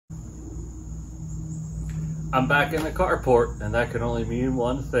I'm back in the carport, and that can only mean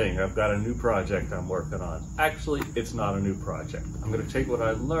one thing. I've got a new project I'm working on. Actually, it's not a new project. I'm going to take what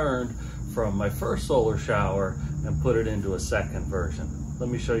I learned from my first solar shower and put it into a second version. Let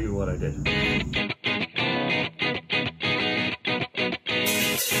me show you what I did.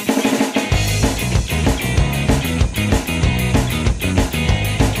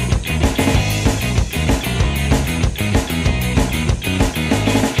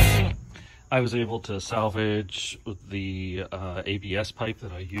 I was able to salvage the ABS pipe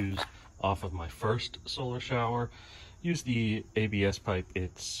that I used off of my first solar shower. Use the ABS pipe.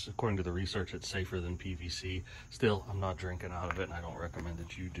 It's, according to the research, it's safer than PVC. Still, I'm not drinking out of it, and I don't recommend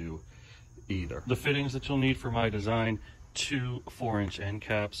that you do either. The fittings that you'll need for my design: 2 4-inch end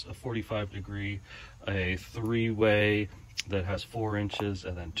caps, a 45-degree, a 3-way that has 4 inches,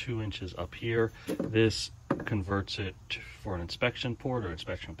 and then 2 inches up here. This converts it for an inspection port or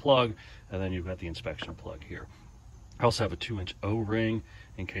inspection plug, and then you've got the inspection plug here. I also have a 2-inch O-ring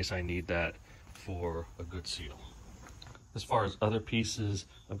in case I need that for a good seal. As far as other pieces,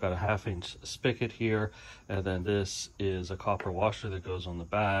 I've got a 1/2-inch spigot here, and then this is a copper washer that goes on the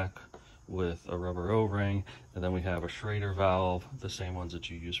back with a rubber O-ring, and then we have a Schrader valve, the same ones that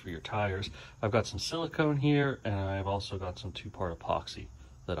you use for your tires. I've got some silicone here, and I've also got some 2-part epoxy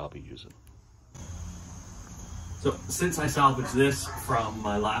that I'll be using. So since I salvaged this from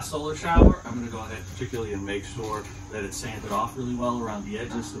my last solar shower, I'm going to go ahead particularly and make sure that it's sanded off really well around the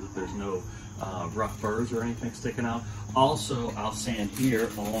edges so that there's no rough burrs or anything sticking out. Also, I'll sand here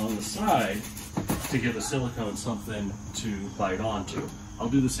along the side to give the silicone something to bite onto. I'll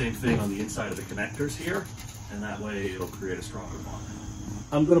do the same thing on the inside of the connectors here, and that way it'll create a stronger bond.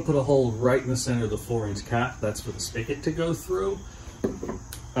 I'm going to put a hole right in the center of the 4-inch cap. That's for the spigot to go through.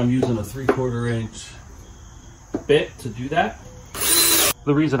 I'm using a 3/4 inch bit to do that.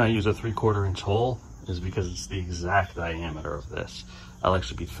 The reason I use a 3/4 inch hole is because it's the exact diameter of this. I'll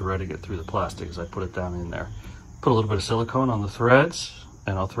actually be threading it through the plastic as I put it down in there. Put a little bit of silicone on the threads,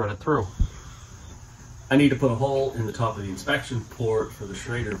 and I'll thread it through. I need to put a hole in the top of the inspection port for the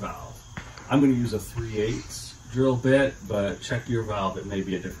Schrader valve. I'm going to use a 3/8 drill bit, but check your valve, it may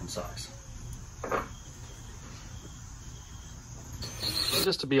be a different size.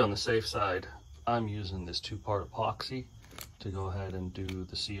 Just to be on the safe side, I'm using this 2-part epoxy to go ahead and do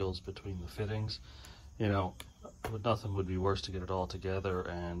the seals between the fittings. You know, nothing would be worse to get it all together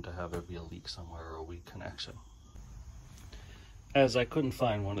and to have there be a leak somewhere or a weak connection. As I couldn't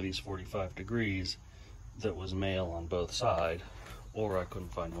find one of these 45 degrees that was male on both sides, or I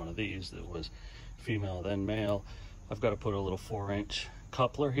couldn't find one of these that was female then male, I've got to put a little 4-inch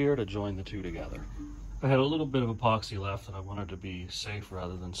coupler here to join the two together. I had a little bit of epoxy left and I wanted to be safe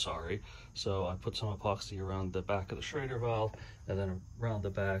rather than sorry, so I put some epoxy around the back of the Schrader valve and then around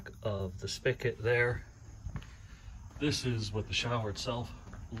the back of the spigot there. This is what the shower itself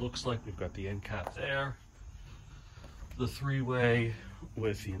looks like. We've got the end cap there, the 3-way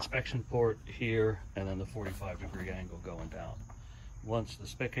with the inspection port here, and then the 45-degree angle going down. Once the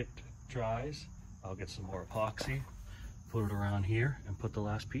spigot dries, I'll get some more epoxy, put it around here, and put the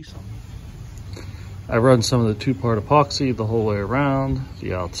last piece on. I run some of the 2-part epoxy the whole way around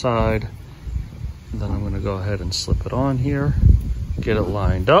the outside. Then I'm going to go ahead and slip it on here, get it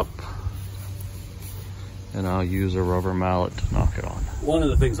lined up, and I'll use a rubber mallet to knock it on. One of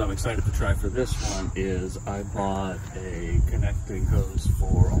the things I'm excited to try for this one is I bought a connecting hose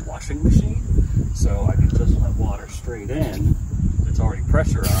for a washing machine, so I can just let water straight in. It's already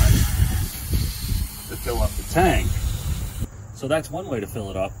pressurized to fill up the tank. So that's one way to fill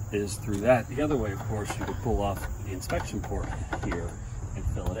it up, is through that. The other way, of course, you could pull off the inspection port here and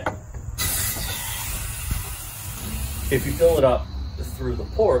fill it in. If you fill it up through the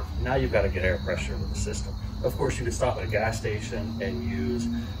port, now you've got to get air pressure with the system. Of course, you could stop at a gas station and use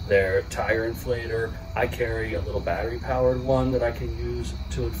their tire inflator. I carry a little battery-powered one that I can use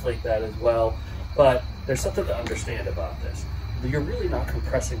to inflate that as well. But there's something to understand about this. You're really not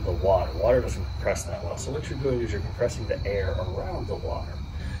compressing the water. Water doesn't compress that well. So what you're doing is you're compressing the air around the water.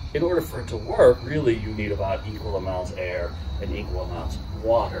 In order for it to work, really you need about equal amounts air and equal amounts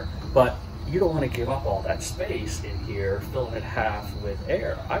water. But you don't want to give up all that space in here, filling it half with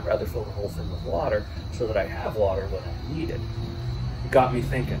air. I'd rather fill the whole thing with water so that I have water when I need it. It got me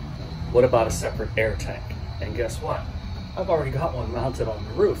thinking, what about a separate air tank? And guess what? I've already got one mounted on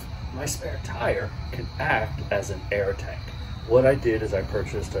the roof. My spare tire can act as an air tank. What I did is I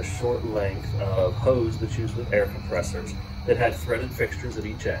purchased a short length of hose that's used with air compressors that had threaded fixtures at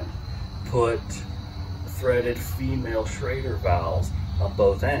each end, put threaded female Schrader valves on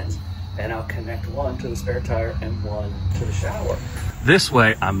both ends, and I'll connect one to the spare tire and one to the shower. This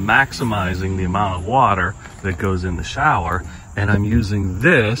way, I'm maximizing the amount of water that goes in the shower, and I'm using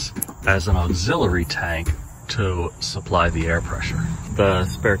this as an auxiliary tank to supply the air pressure. The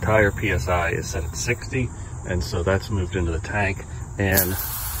spare tire PSI is set at 60, and so that's moved into the tank, and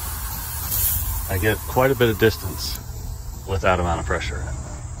I get quite a bit of distance with that amount of pressure.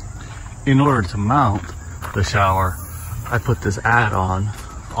 In order to mount the shower, I put this add-on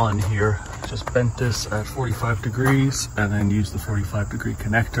on here. Just bent this at 45 degrees and then use the 45-degree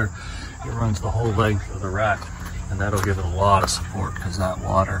connector. It runs the whole length of the rack, and that'll give it a lot of support because that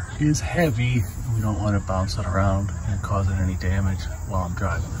water is heavy. We don't want it bouncing around and causing any damage while I'm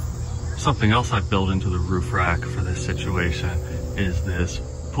driving. Something else I've built into the roof rack for this situation is this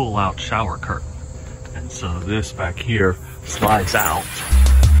pull-out shower curtain. And so this back here slides out.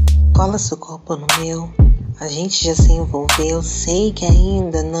 Cola seu copo no meu. A gente já se envolveu, sei que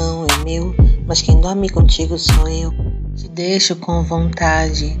ainda não é meu, mas quem dorme contigo sou eu. Te deixo com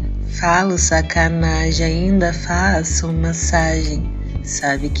vontade, falo sacanagem, ainda faço massagem,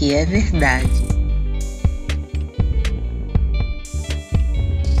 sabe que é verdade.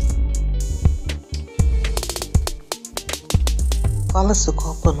 Cola seu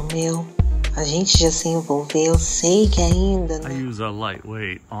copo no meu. A gente já se envolveu, sei que ainda não. I use a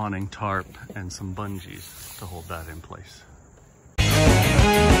lightweight awning tarp and some bungees to hold that in place.